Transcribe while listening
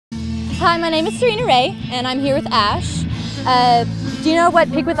Hi, my name is Sirena and I'm here with Ash. Do you know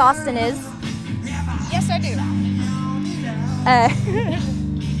what Pick with Austin is? Yes, I do.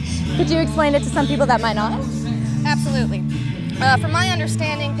 Could you explain it to some people that might not? Absolutely. From my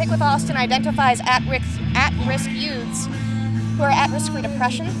understanding, Pick with Austin identifies at-risk youths who are at risk for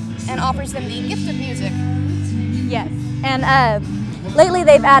depression and offers them the gift of music. Yes, and lately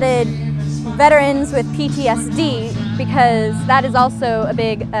they've added veterans with PTSD because that is also a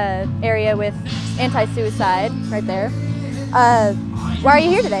big area with anti-suicide right there. Why are you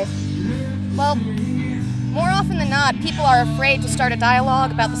here today? Well, more often than not, people are afraid to start a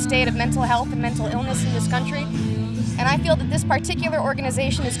dialogue about the state of mental health and mental illness in this country, and I feel that this particular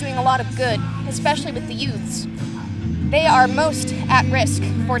organization is doing a lot of good, especially with the youths. They are most at risk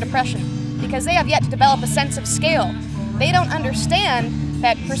for depression because they have yet to develop a sense of scale. They don't understand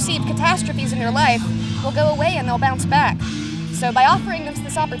that perceived catastrophes in their life will go away and they'll bounce back. So by offering them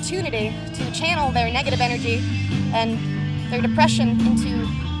this opportunity to channel their negative energy and their depression into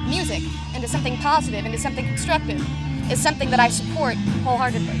music, into something positive, into something constructive, is something that I support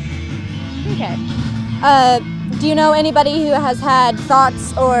wholeheartedly. Okay. Do you know anybody who has had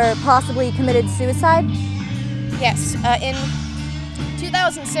thoughts or possibly committed suicide? Yes. In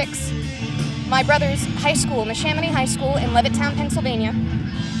 2006, my brother's high school, Neshaminy High School in Levittown, Pennsylvania,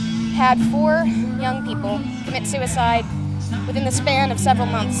 had 4 young people commit suicide within the span of several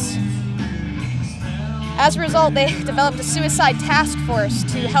months. As a result, they developed a suicide task force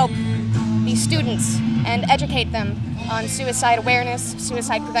to help these students and educate them on suicide awareness,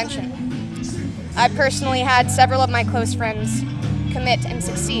 suicide prevention. I personally had several of my close friends commit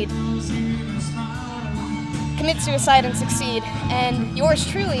suicide and succeed, and yours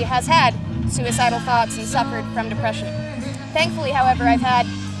truly has had suicidal thoughts and suffered from depression. Thankfully, however, I've had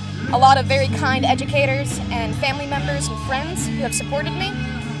a lot of very kind educators and family members and friends who have supported me.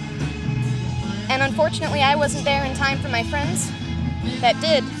 And unfortunately, I wasn't there in time for my friends that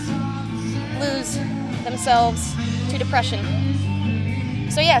did lose themselves to depression.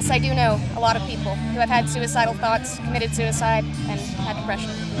 So yes, I do know a lot of people who have had suicidal thoughts, committed suicide, and had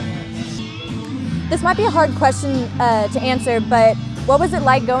depression. This might be a hard question to answer, but what was it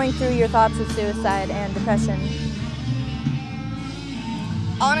like going through your thoughts of suicide and depression?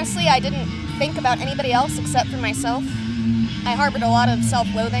 Honestly, I didn't think about anybody else except for myself. I harbored a lot of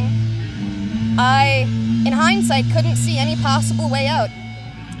self-loathing. I, in hindsight, couldn't see any possible way out.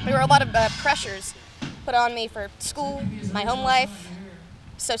 There were a lot of pressures put on me for school, my home life,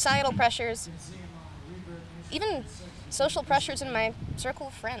 societal pressures, even social pressures in my circle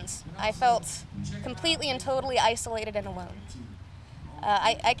of friends. I felt completely and totally isolated and alone.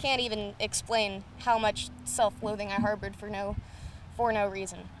 I can't even explain how much self-loathing I harbored for no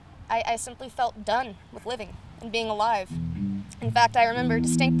reason. I simply felt done with living and being alive. In fact, I remember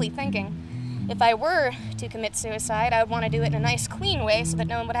distinctly thinking, if I were to commit suicide, I would want to do it in a nice, clean way so that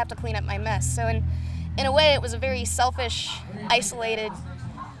no one would have to clean up my mess. So in a way, it was a very selfish, isolated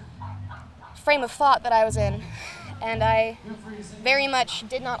frame of thought that I was in. And I very much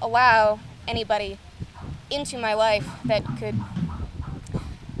did not allow anybody into my life that could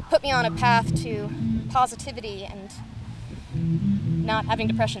put me on a path to positivity and not having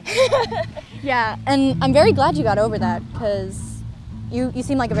depression. Yeah, and I'm very glad you got over that because you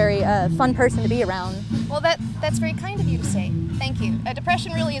seem like a very fun person to be around. Well, that's very kind of you to say. Thank you.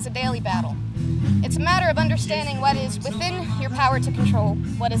 Depression really is a daily battle. It's a matter of understanding what is within your power to control,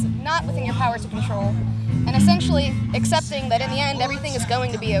 what is not within your power to control, and essentially accepting that in the end everything is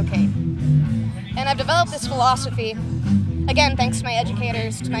going to be okay. And I've developed this philosophy, again thanks to my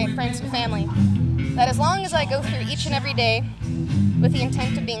educators, to my friends and family, that as long as I go through each and every day with the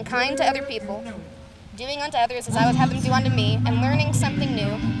intent of being kind to other people, doing unto others as I would have them do unto me, and learning something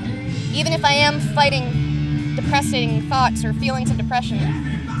new, even if I am fighting depressing thoughts or feelings of depression,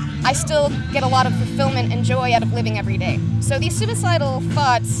 I still get a lot of fulfillment and joy out of living every day. So these suicidal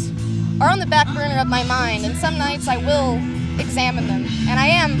thoughts are on the back burner of my mind, and some nights I will examine them. And I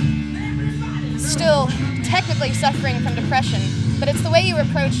am still technically suffering from depression, but it's the way you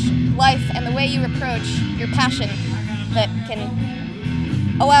approach life and the way you approach your passion that can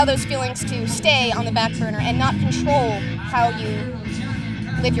allow those feelings to stay on the back burner and not control how you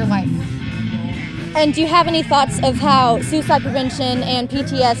live your life. And do you have any thoughts of how suicide prevention and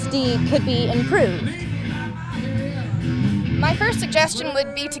PTSD could be improved? My first suggestion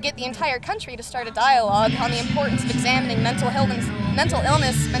would be to get the entire country to start a dialogue on the importance of examining mental illness, mental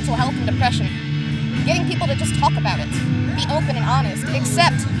health, and depression. Getting people to just talk about it, be open and honest,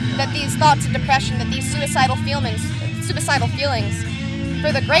 accept that these thoughts of depression, that these suicidal feelings,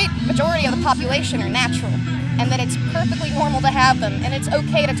 for the great majority of the population are natural. and that it's perfectly normal to have them, and it's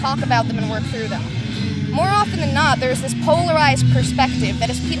okay to talk about them and work through them. More often than not, there's this polarized perspective that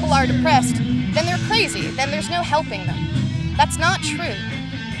if people are depressed, then they're crazy, then there's no helping them. That's not true.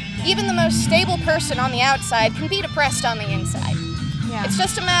 Even the most stable person on the outside can be depressed on the inside. Yeah. It's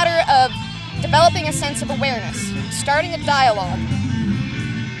just a matter of developing a sense of awareness, starting a dialogue,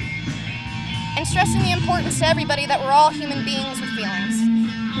 and stressing the importance to everybody that we're all human beings with feelings.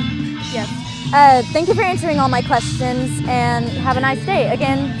 Yes. Thank you for answering all my questions, and have a nice day.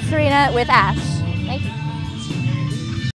 Again, Sirena with Ash.